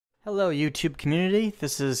Hello YouTube community,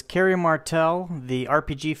 this is Kerry Martell, the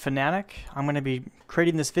RPG Fanatic. I'm going to be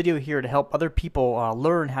creating this video here to help other people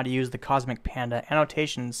learn how to use the Cosmic Panda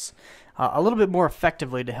annotations a little bit more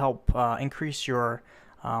effectively to help increase your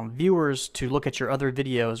viewers to look at your other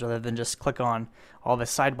videos rather than just click on all the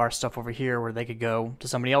sidebar stuff over here where they could go to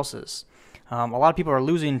somebody else's. A lot of people are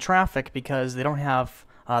losing traffic because they don't have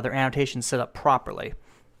their annotations set up properly.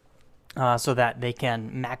 So that they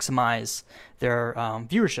can maximize their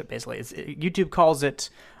viewership, basically. YouTube calls it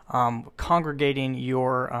congregating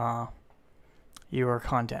your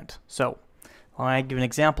content. So I'll give an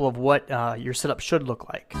example of what your setup should look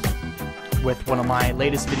like with one of my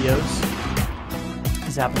latest videos.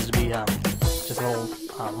 This happens to be just a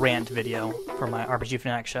little rant video for my RPG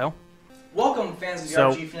Fanatic show. Welcome, fans of the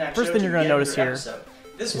RPG Fanatic first show, thing you're going to notice here is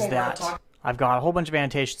that I've got a whole bunch of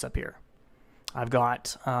annotations up here. I've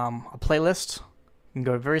got a playlist. You can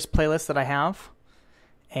go to various playlists that I have,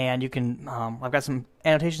 and you can. I've got some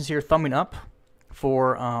annotations here, thumbing up,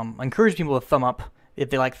 for I encourage people to thumb up if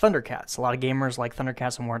they like Thundercats. A lot of gamers like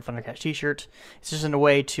Thundercats. I'm wearing a Thundercats t-shirt. It's just in a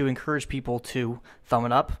way to encourage people to thumb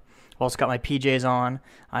it up. I've also got my PJs on.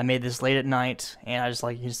 I made this late at night, and I just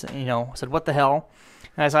said what the hell,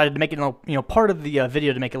 and I decided to make it part of the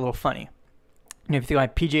video to make it a little funny. And if you think my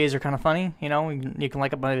PJs are kind of funny, you can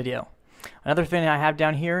like up my video. Another thing I have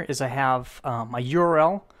down here is I have my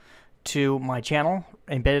URL to my channel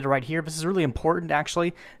embedded right here. This is really important,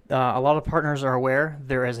 actually. A lot of partners are aware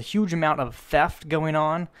there is a huge amount of theft going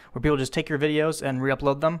on where people just take your videos and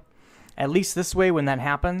re-upload them. At least this way, when that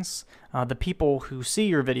happens, the people who see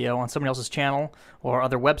your video on somebody else's channel or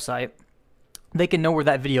other website, they can know where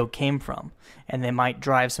that video came from, and they might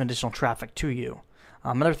drive some additional traffic to you.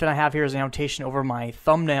 Another thing I have here is an annotation over my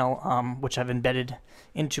thumbnail, which I've embedded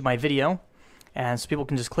into my video, and so people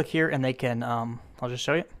can just click here and they can, I'll just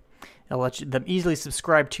show you, it'll let them easily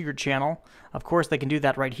subscribe to your channel. Of course they can do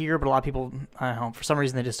that right here, but a lot of people, I don't know, for some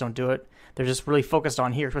reason they just don't do it. They're just really focused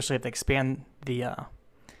on here, especially if they expand the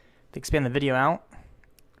video out.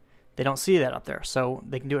 They don't see that up there, so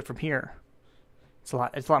they can do it from here. It's a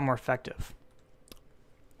lot more effective.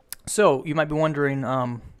 So you might be wondering,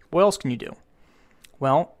 what else can you do?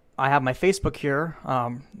 Well, I have my Facebook here,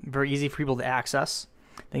 very easy for people to access.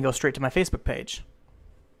 Then go straight to my Facebook page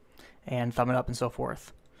and thumb it up and so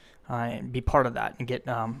forth. And be part of that and get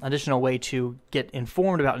additional way to get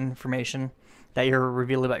informed about information that you're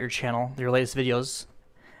revealing about your channel, your latest videos,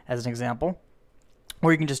 as an example.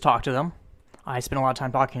 Or you can just talk to them. I spend a lot of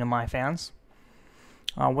time talking to my fans.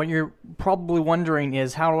 What you're probably wondering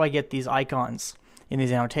is, how do I get these icons in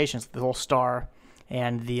these annotations, the little star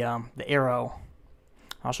and the arrow?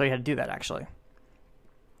 I'll show you how to do that, actually.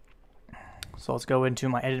 So let's go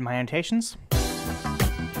into edit my annotations.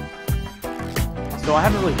 So I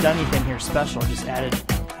haven't really done anything here special, just added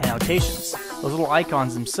annotations. Those little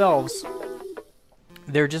icons themselves,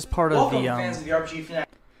 they're just part of the fans of the RPG Fanatic.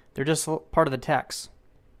 They're just part of the text.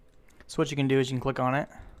 So what you can do is you can click on it,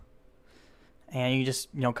 and you just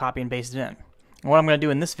copy and paste it in. And what I'm going to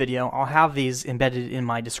do in this video, I'll have these embedded in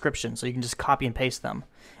my description, so you can just copy and paste them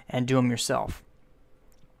and do them yourself.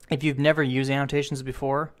 If you've never used annotations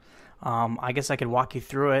before, I guess I could walk you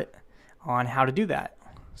through it on how to do that.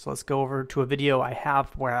 So let's go over to a video I have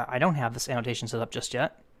where I don't have this annotation set up just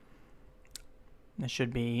yet. This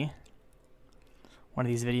should be one of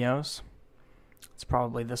these videos. It's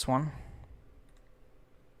probably this one.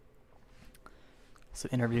 So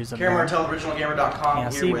interviews of Kerry Martell, originalgamer.com. Yeah,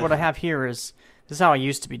 see, what I have here is, this is how I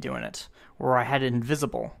used to be doing it, where I had it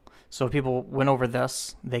invisible. So if people went over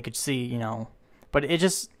this, they could see, but it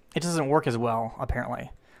doesn't work as well, apparently.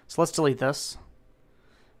 So let's delete this,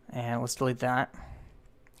 and let's delete that.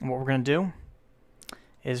 And what we're going to do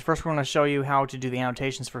is, first we're going to show you how to do the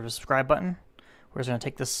annotations for the subscribe button. We're just going to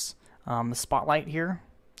take this the spotlight here,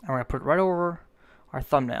 and we're going to put it right over our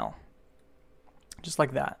thumbnail, just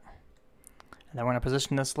like that. And then we're going to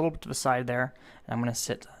position this a little bit to the side there, and I'm going to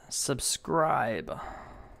hit subscribe.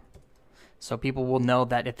 So people will know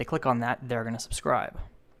that if they click on that, they're going to subscribe.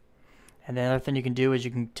 And the other thing you can do is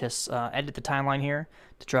you can just edit the timeline here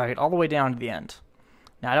to drag it all the way down to the end.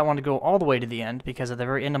 Now I don't want to go all the way to the end, because at the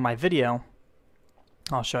very end of my video,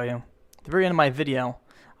 I'll show you, at the very end of my video,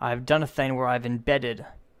 I've done a thing where I've embedded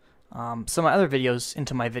some of my other videos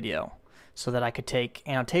into my video, so that I could take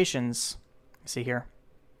annotations, see here,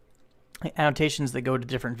 annotations that go to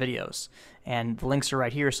different videos, and the links are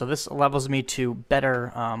right here. So this allows me to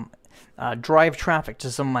better drive traffic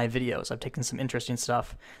to some of my videos. I've taken some interesting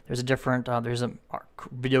stuff. There's a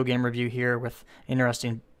video game review here with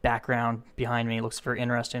interesting background behind me. It looks very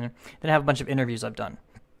interesting. Then I have a bunch of interviews I've done.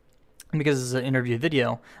 And because this is an interview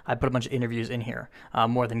video, I put a bunch of interviews in here,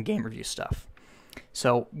 more than game review stuff.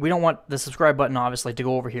 So we don't want the subscribe button, obviously, to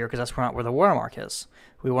go over here because that's not where the watermark is.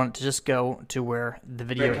 We want it to just go to where the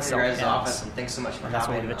video itself ends. Office, and thanks so much for and that's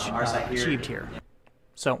what we've achieved here. here.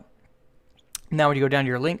 So now when you go down to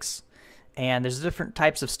your links, and there's different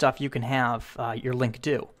types of stuff you can have your link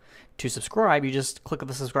do. To subscribe, you just click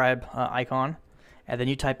the subscribe icon, and then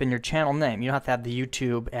you type in your channel name. You don't have to have the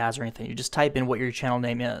YouTube as or anything. You just type in what your channel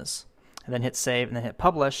name is, and then hit save, and then hit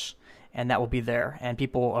publish, and that will be there. And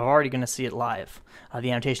people are already going to see it live,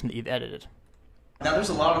 the annotation that you've edited. Now there's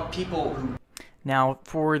a lot of people who... Now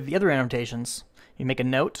for the other annotations, you make a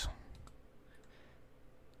note,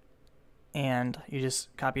 and you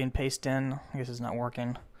just copy and paste in. I guess it's not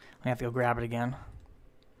working. I have to go grab it again.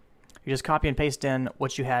 You just copy and paste in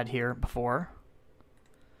what you had here before.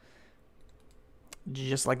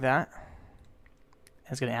 Just like that.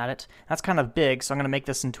 It's going to add it. That's kind of big, so I'm going to make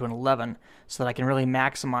this into an 11 so that I can really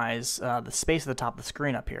maximize the space at the top of the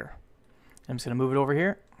screen up here. I'm just going to move it over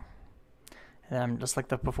here. And then just like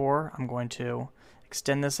the before, I'm going to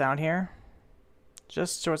extend this out here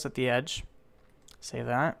just so it's at the edge. Save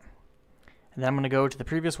that. And then I'm going to go to the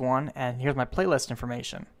previous one, and here's my playlist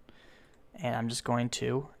information. And I'm just going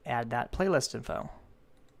to add that playlist info.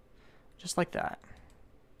 Just like that.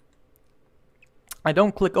 I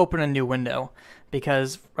don't click open a new window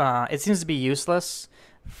because it seems to be useless.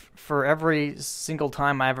 For every single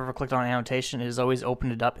time I've ever clicked on an annotation, it has always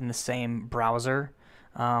opened it up in the same browser,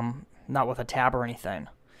 not with a tab or anything.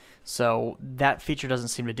 So that feature doesn't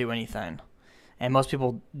seem to do anything. And most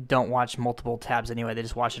people don't watch multiple tabs anyway, they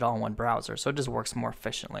just watch it all in one browser, so it just works more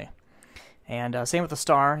efficiently. And same with the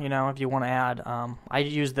star, you know, if you want to add, I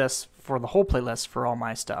use this for the whole playlist for all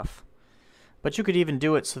my stuff. But you could even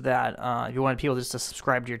do it so that if you wanted people just to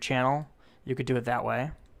subscribe to your channel, you could do it that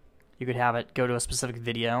way. You could have it go to a specific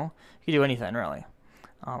video. You could do anything, really.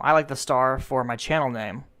 I like the star for my channel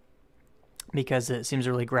name because it seems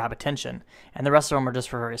to really grab attention. And the rest of them are just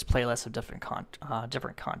for various playlists of different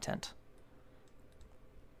content.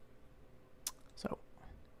 So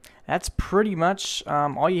that's pretty much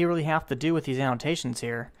all you really have to do with these annotations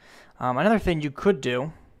here. Another thing you could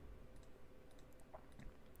do,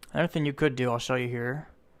 I'll show you here,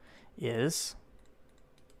 is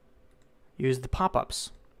use the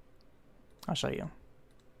pop-ups. I'll show you.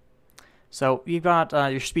 So you've got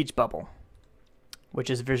your speech bubble, which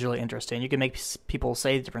is visually interesting. You can make people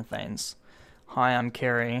say different things. Hi, I'm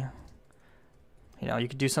Carrie. You know, you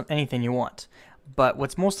could do anything you want. But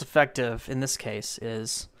what's most effective in this case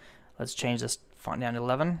is, let's change this font down to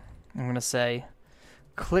 11. I'm going to say,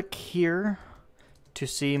 click here to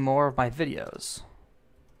see more of my videos.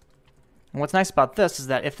 And what's nice about this is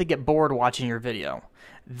that if they get bored watching your video,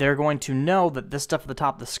 they're going to know that this stuff at the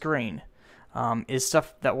top of the screen is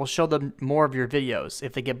stuff that will show them more of your videos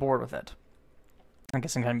if they get bored with it. I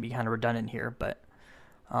guess I'm going to be kind of redundant here, but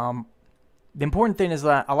the important thing is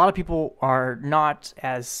that a lot of people are not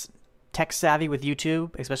as tech savvy with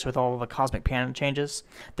YouTube, especially with all of the Cosmic Panda changes.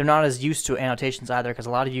 They're not as used to annotations either because a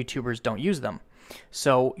lot of YouTubers don't use them.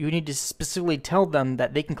 So you need to specifically tell them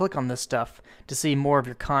that they can click on this stuff to see more of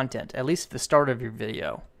your content, at least at the start of your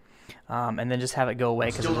video. And then just have it go away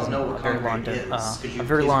because it's a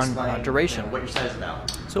very long duration. What your site is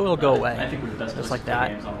about. So it'll go away, just like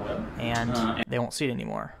that, and they won't see it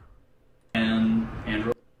anymore.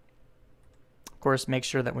 Of course, make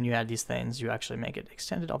sure that when you add these things, you actually make it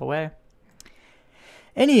extended all the way.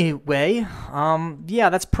 Anyway, yeah,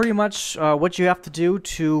 that's pretty much what you have to do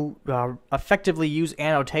to effectively use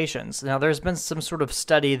annotations. Now, there's been some sort of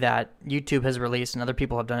study that YouTube has released and other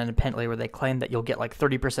people have done independently where they claim that you'll get like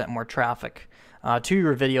 30% more traffic to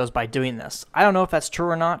your videos by doing this. I don't know if that's true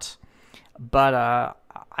or not, but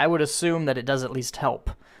I would assume that it does at least help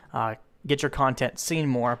get your content seen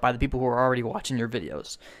more by the people who are already watching your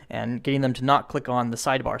videos and getting them to not click on the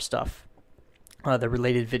sidebar stuff. The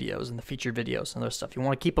related videos and the featured videos and other stuff. You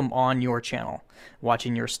want to keep them on your channel,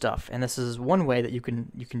 watching your stuff, and this is one way that you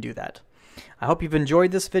can do that. I hope you've enjoyed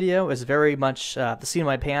this video. It's very much the seat of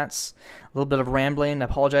my pants, a little bit of rambling. I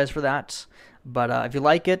apologize for that, but if you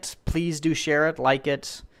like it, please do share it, like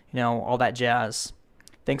it, you know, all that jazz.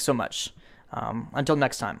 Thanks so much. Until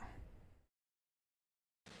next time.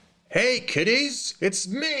 Hey kiddies, it's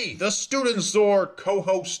me, the Student Sword,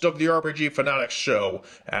 co-host of the RPG Fanatic show,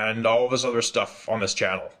 and all of this other stuff on this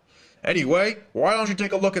channel. Anyway, why don't you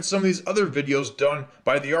take a look at some of these other videos done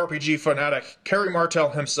by the RPG Fanatic, Kerry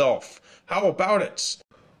Martell himself. How about it?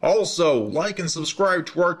 Also, like and subscribe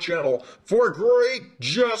to our channel for great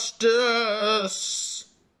justice!